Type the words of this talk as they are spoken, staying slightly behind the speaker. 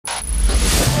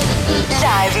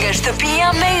Live nga shtëpia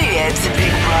me yjet.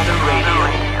 Big Brother Radio.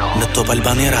 Në Top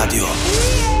Albania Radio.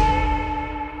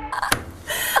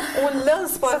 Unë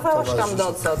lëns, po e thosh kam do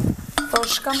të sot.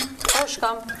 Thosh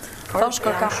kam.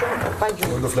 Pa gjuhë.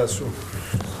 Unë do flas shumë.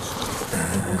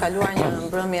 Më kaluar një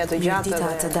mbrëmje të gjatë.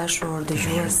 Dita të dashur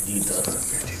dëgjues.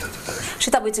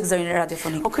 Shita bëj çik zërin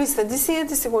radiofonik. O Kriste, disi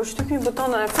jeti sikur shtyp një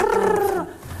buton e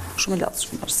Shumë i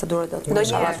lodhshëm, se duroj dot. Do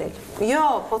një del.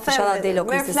 Jo, po them. Inshallah del o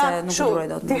Kristi se nuk duroj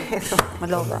dot. Më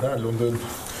lodha.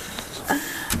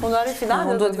 Unë arri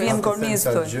finale. Unë duhet vjem kornis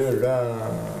këtu.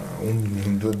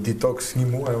 Unë duhet detox një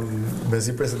muaj,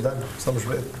 mezi presë të dalë, sa më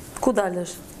shpejt. Ku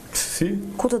dalësh? Si?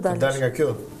 Ku të dalësh? Dalë nga kjo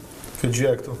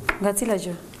gjëja këtu. Nga cila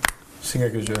gjë? Si nga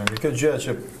kjo gjëja? Kjo gjëja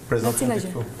që prezantoj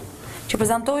këtu. Që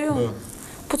prezantoju?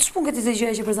 Po të shpun këti të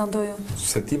gjëja që prezantoju?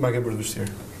 Se ti ma ke bërë të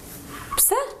vështirë.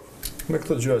 Pse? Me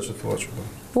këto gjëja që thua që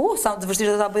po. Sa të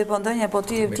vështirë të ta bëj po ndonjë, po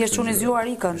ti je çuni zgjuar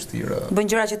ikën. Bën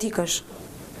gjëra që tikësh.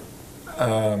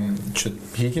 Që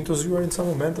hikin të zgjuarin ca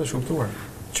momente është kuptuar.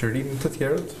 Që rinë të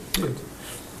tjerët, jetë.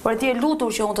 Por ti je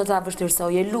lutur që unë të ta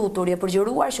vështirësoj, je lutur, je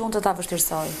përgjëruar që unë të ta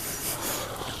vështirësoj.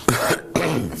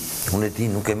 Unë e ti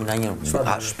nuk kemi na një,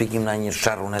 shpikim na një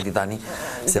sharrë unë e ti tani,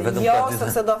 se vetëm Jo,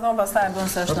 sepse do thonë pastaj bën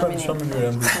se është në mini. Shumë mënyra.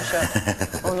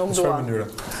 Unë nuk dua.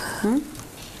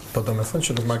 Po do me thënë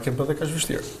që nuk ma kemë për dhe ka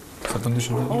vështirë. Sa të ndishë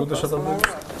lutesh ata dhe.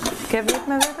 Ke vit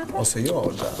me vetët? Ose jo,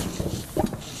 Olta.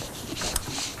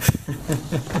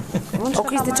 O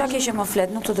Kristi, qa ke që më flet,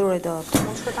 nuk të duroj dot.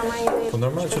 Po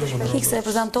normal që nuk Hik se e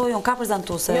prezantoj unë, ka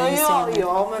prezantuse emisioni.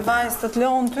 Jo, me vajzë të të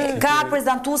lonë ty. Ka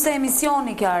prezantuse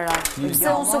emisioni kjara.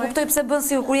 Se unë se kuptoj pse bën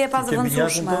si kur je pas dhe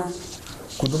vëndësushme.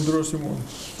 Ku do më durosh si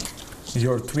mund?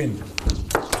 Your twin.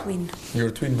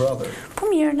 Your twin brother. Po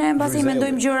mirë, ne mbasi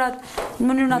mendojmë gjërat në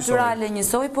mënyrë natyrale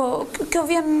njësoj, po kjo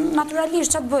vjen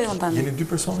natyralisht, çfarë të bëj unë tani? Jeni dy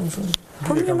persona njësoj?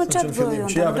 Po mirë, më çfarë të bëj unë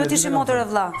tani? Duhet ishim motër e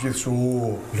vëlla. Gjithëshu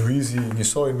Luizi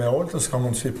njësoj me Oltën, s'ka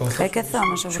mundësi. E ke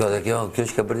thënë, është Shko dhe kjo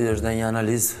që ka bërtit është dhe një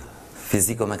analizë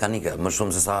fiziko-mekanike, më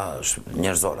shumë se sa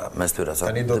njerëzore, mes tyre.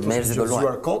 Tani do të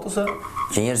zgjuar kot ose?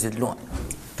 Që njerëzit luan.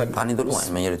 Tani do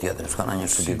luajnë me njëri tjetrin, s'ka na një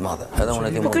shërbim të madhe. Edhe unë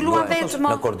e di Po ky luan vetëm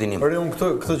në koordinim. Por unë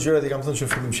këtë gjërat i kam thënë që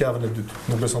fillim javën e dytë,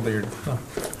 nuk beson të jeri.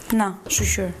 Na,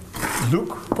 shqyr.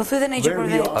 Luk? Po thuaj dhe ne gjë për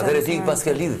vetë. Atëre ti pas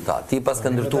ke lidhë ta, ti pas ke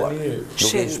ndërtuar.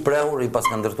 Duke i shprehur, i pas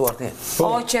ke ndërtuar ti. O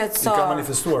qetso. Ka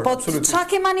manifestuar, absolutisht. Po çka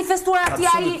ke manifestuar aty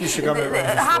ai?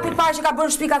 Hapi parë që ka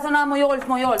bërë shpika thënë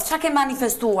mojol. Çka ke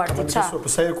manifestuar ti ça? Po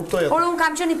sa e kuptoj atë. Por unë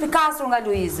kam qenë i pikasur nga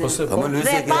Luizi. Po më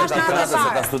Luizi e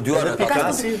ka studiuar në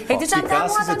Pikasi. E ti çam ka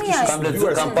mua tani ai? Kam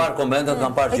lexuar, kam parë komentet,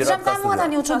 kam parë gjëra. E çam ka mua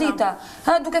tani u çudita.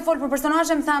 Duke fol për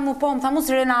personazhe më thamu po, më thamu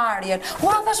Sirena Ariel.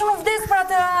 Ua, thash unë vdes për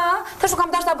atë, thash kam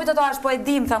dashur ta bëj tatuazh, po e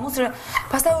dim, thamu Sirena.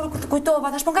 Pastaj u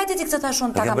kujtova, thash po ngajti ti këtë tash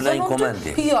unë ta kam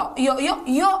thënë.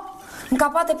 Jo. Më ka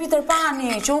patë Peter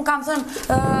Pani, që unë kam thënë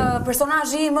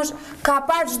personazhi im është ka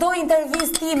parë çdo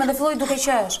intervistë time dhe filloi duke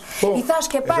qesh. I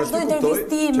thash ke parë çdo intervistë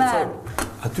time.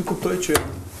 Aty kuptoj që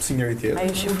si njëri tjetër.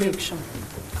 Ai është i frikshëm.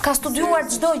 Ka studiuar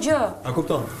çdo gjë. A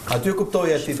kupton? Aty e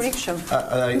kuptoj aty. Frikshëm.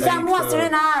 Tha mua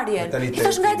Sirena Ariel. I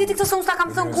thash ngajti ti këtë se unë s'ta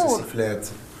kam thënë kurrë.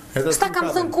 S'ta kam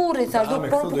thënë kurrë, thash, do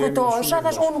po kujtohesh,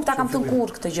 thash unë nuk ta kam thënë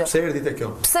kurrë këtë gjë. Pse erdhi te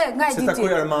kjo? Pse ngajti ti?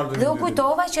 Dhe u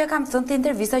kujtova që e kam thënë te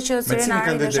intervista që Sirena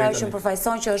Ariel është ajo që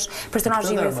përfaqëson që është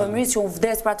personazhi i fëmijës që unë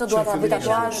vdes për atë dua ta bëj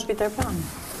tatuazh Peter Pan.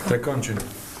 Trekonçin.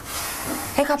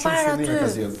 E ka parë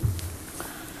aty.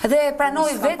 Dhe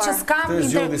pranoi vetë që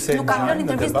nuk kam lënë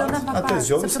intervistë të ndonjë pa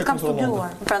sepse kam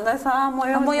studiuar. Prandaj tha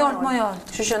mojol.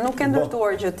 Kështu që nuk e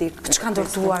ndërtuar gjë ti. Ç'ka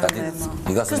ndërtuar vetëm?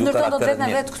 Kështu ndërton dot vetë me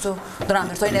vet këtu. Do na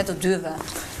ndërtojnë ne të dyve.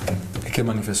 E ke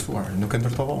manifestuar, nuk e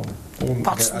ndërtova unë.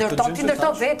 Po ti ndërto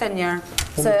veten një.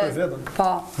 Se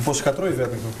po. Po shkatroj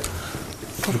veten këtu.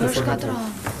 Po shkatroj.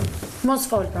 Mos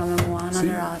fol pra me mua në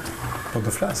rat. Po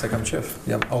do flas, e kam qef.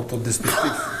 Jam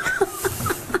autodestruktiv.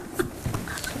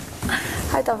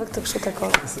 Hajde ta vë këtë kështu te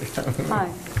kohë. Haj.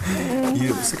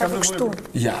 Se kam kështu.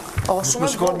 Ja. O shumë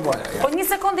shkon mua. Po një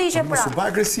sekondë hiqe pra. Mos u bë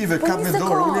agresive, kap me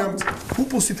dorë. Unë jam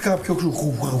po si të kap kjo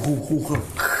kështu.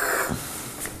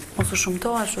 Mos u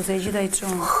shëmtohesh ose e gjitha i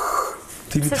çon.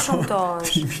 Ti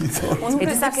shëmtohesh. Unë nuk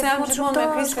e sa se jam gjithmonë me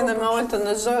Kristin dhe me Oltën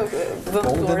në zë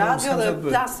vëmë radio dhe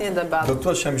plasni e debat. Do të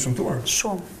thua që jam i shëmtuar?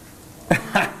 Shumë.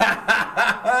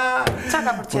 Qa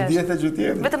ka për qesh?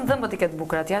 Vetëm dhëmbët i ketë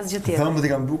bukura, ti asgjë tjetër. Dhëmbët i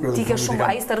kanë bukura. Ti ke shumë,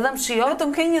 ai stërdhëmsh jo?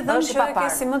 Vetëm ke një dhëmsh që e ke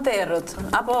si më të errët.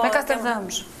 Apo me ka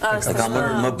stërdhëmsh. E ka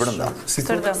më brenda.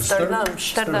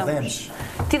 Stërdhëmsh.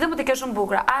 Ti dhëmbët i ke shumë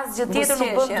bukura, asgjë tjetër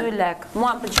nuk bën 2 lek.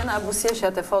 Mua më pëlqen abusjeshja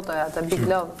te fotoja, te Big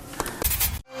Love.